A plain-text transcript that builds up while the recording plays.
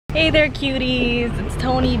Hey there cuties, it's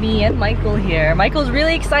Tony B and Michael here. Michael's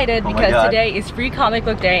really excited because today is free comic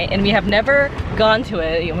book day and we have never gone to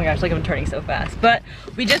it. Oh my gosh, like I'm turning so fast. But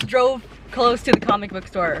we just drove close to the comic book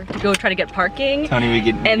store to go try to get parking.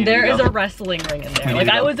 Tony, and there is a wrestling ring in there. Like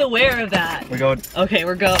I was aware of that. We're going. Okay,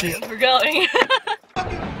 we're going. We're going.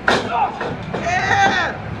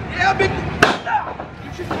 Yeah, big.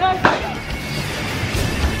 You should have.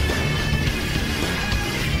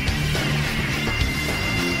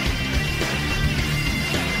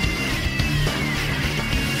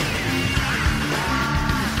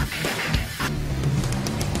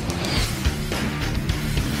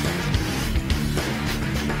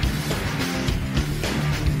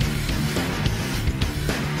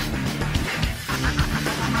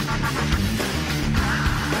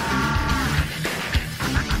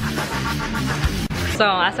 So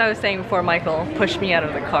as I was saying before, Michael pushed me out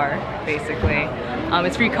of the car, basically.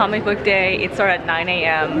 It's free comic book day. It started at 9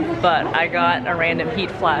 a.m. but I got a random heat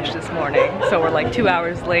flash this morning. So we're like 2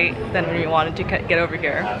 hours late than when we wanted to get over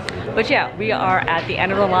here. But yeah, we are at the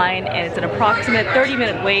end of the line and it's an approximate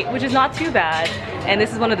 30-minute wait, which is not too bad. And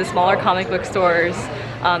this is one of the smaller comic book stores.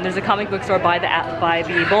 There's a comic book store by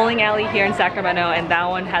the bowling alley here in Sacramento, and that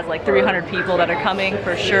one has like 300 people that are coming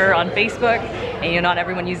for sure on Facebook, and you know, not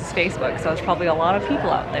everyone uses Facebook, so there's probably a lot of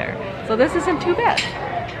people out there. So this isn't too bad.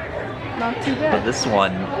 Not too bad. But this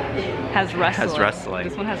one has wrestling.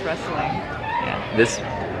 This one has wrestling. Yeah. This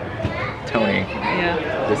Tony.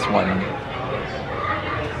 Yeah. This one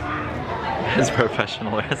has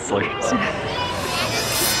professional wrestlers.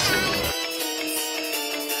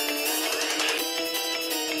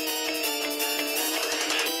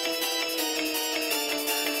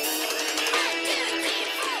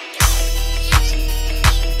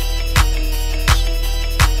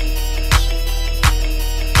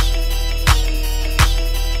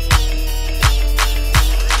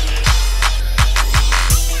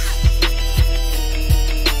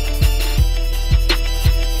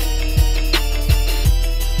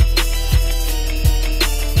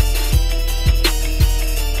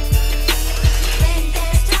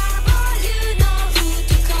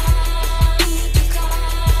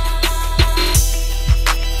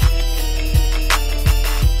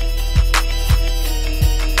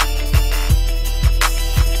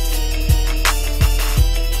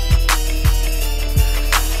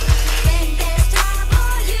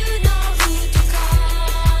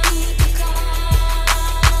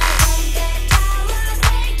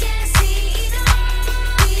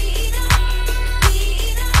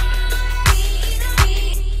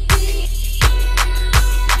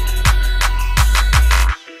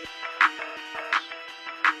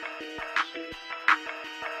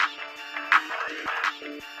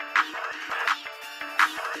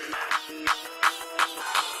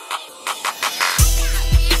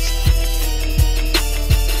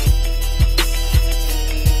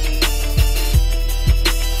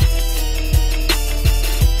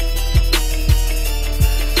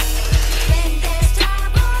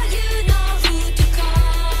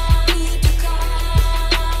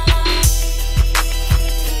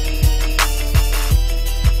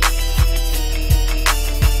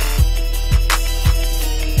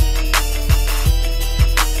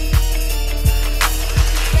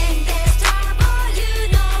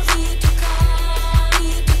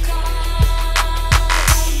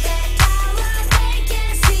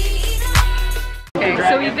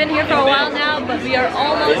 We've been here for a while now, but we are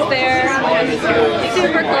almost there.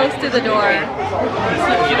 Super close to the door.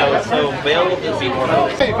 You know, so available to be more.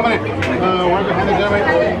 Hey, come on in. We're behind the gentleman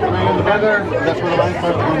in the bar there. That's where the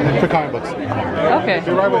line's for comic books. Okay.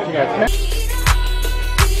 Be right with you guys.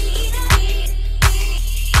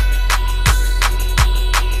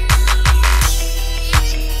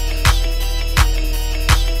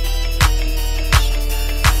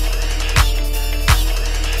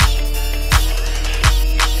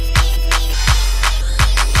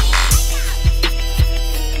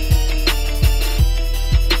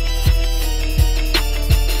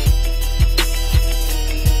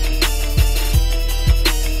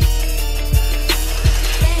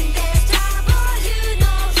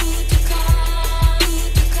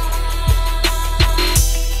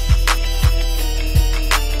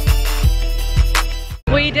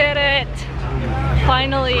 We did it!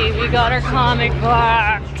 Finally, we got our comic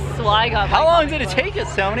box. Well, I got my How long did it take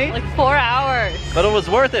us, Tony? Like 4 hours. But it was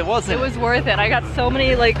worth it, wasn't it? It was worth it. I got so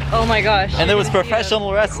many, like, oh my gosh. And there was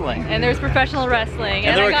professional wrestling. And there was professional wrestling.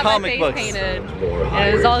 And there I were got comic my face books. painted. And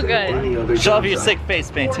it was all good. Show off your sick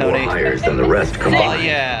face paint, Tony. Than the rest Oh combined.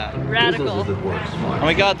 yeah. Radical. And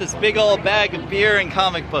we got this big old bag of beer and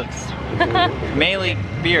comic books. Mainly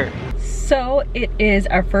beer. So it is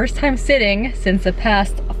our first time sitting since the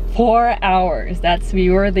past 4 hours.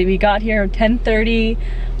 We got here at 10:30.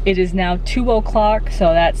 It is now 2 o'clock,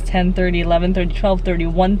 so that's 10:30, 11:30, 12:30,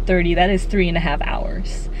 1:30. That is 3.5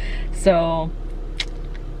 hours. So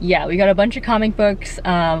yeah, we got a bunch of comic books.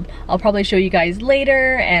 I'll probably show you guys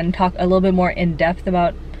later and talk a little bit more in depth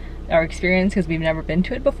about our experience because we've never been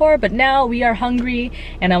to it before. But now we are hungry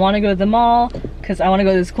and I want to go to the mall because I want to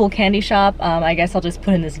go to this cool candy shop. I guess I'll just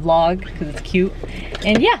put in this vlog because it's cute.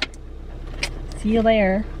 And yeah, see you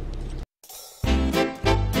there.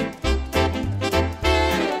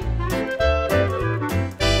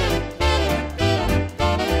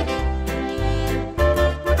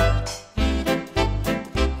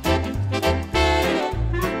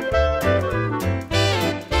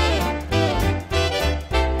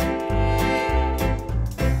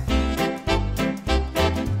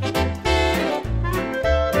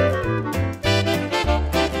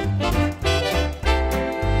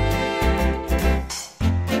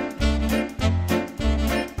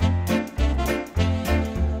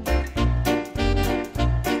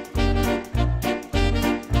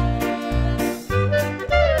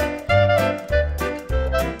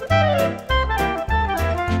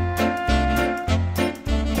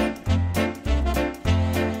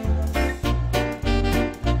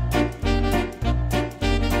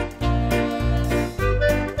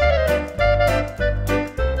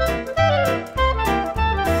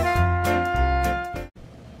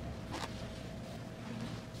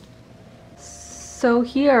 So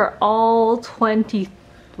here are all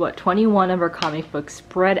 21 of our comic books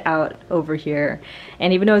spread out over here.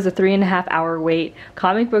 And even though it's a 3.5 hour wait,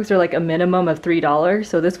 comic books are like a minimum of $3.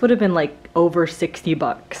 So this would have been like over 60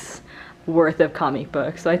 bucks worth of comic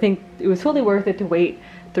books. So I think it was totally worth it to wait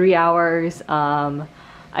 3 hours.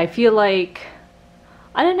 I feel like,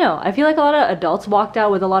 I don't know, I feel like a lot of adults walked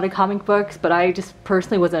out with a lot of comic books, but I just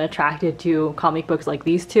personally wasn't attracted to comic books like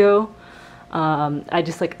these two. I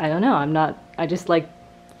just like, I don't know, I just like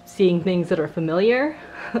seeing things that are familiar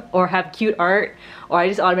or have cute art, or I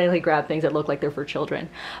just automatically grab things that look like they're for children.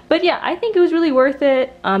 But yeah, I think it was really worth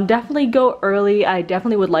it. Definitely go early. I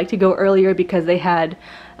definitely would like to go earlier because they had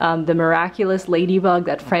the Miraculous Ladybug,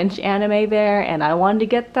 that French anime there, and I wanted to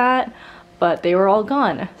get that, but they were all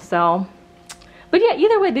gone. So, but yeah,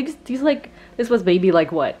 either way, these like, this was maybe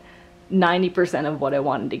like what, 90% of what I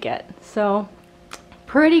wanted to get. So,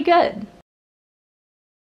 pretty good.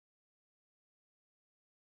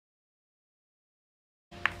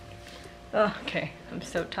 Oh, okay, I'm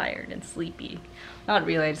so tired and sleepy. Not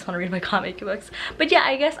really, I just want to read my comic books. But yeah,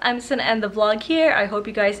 I guess I'm just gonna end the vlog here. I hope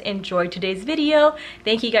you guys enjoyed today's video.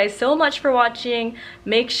 Thank you guys so much for watching.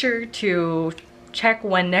 Make sure to check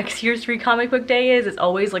when next year's Free Comic Book Day is. It's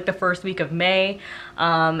always like the first week of May.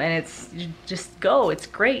 And it's just go, it's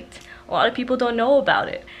great. A lot of people don't know about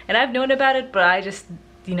it. And I've known about it, but I just,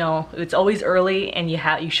 you know, it's always early and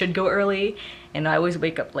you should go early, and I always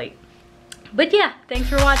wake up late. But yeah, thanks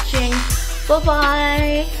for watching.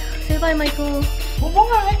 Bye-bye. Say bye, Michael.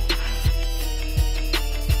 Bye-bye.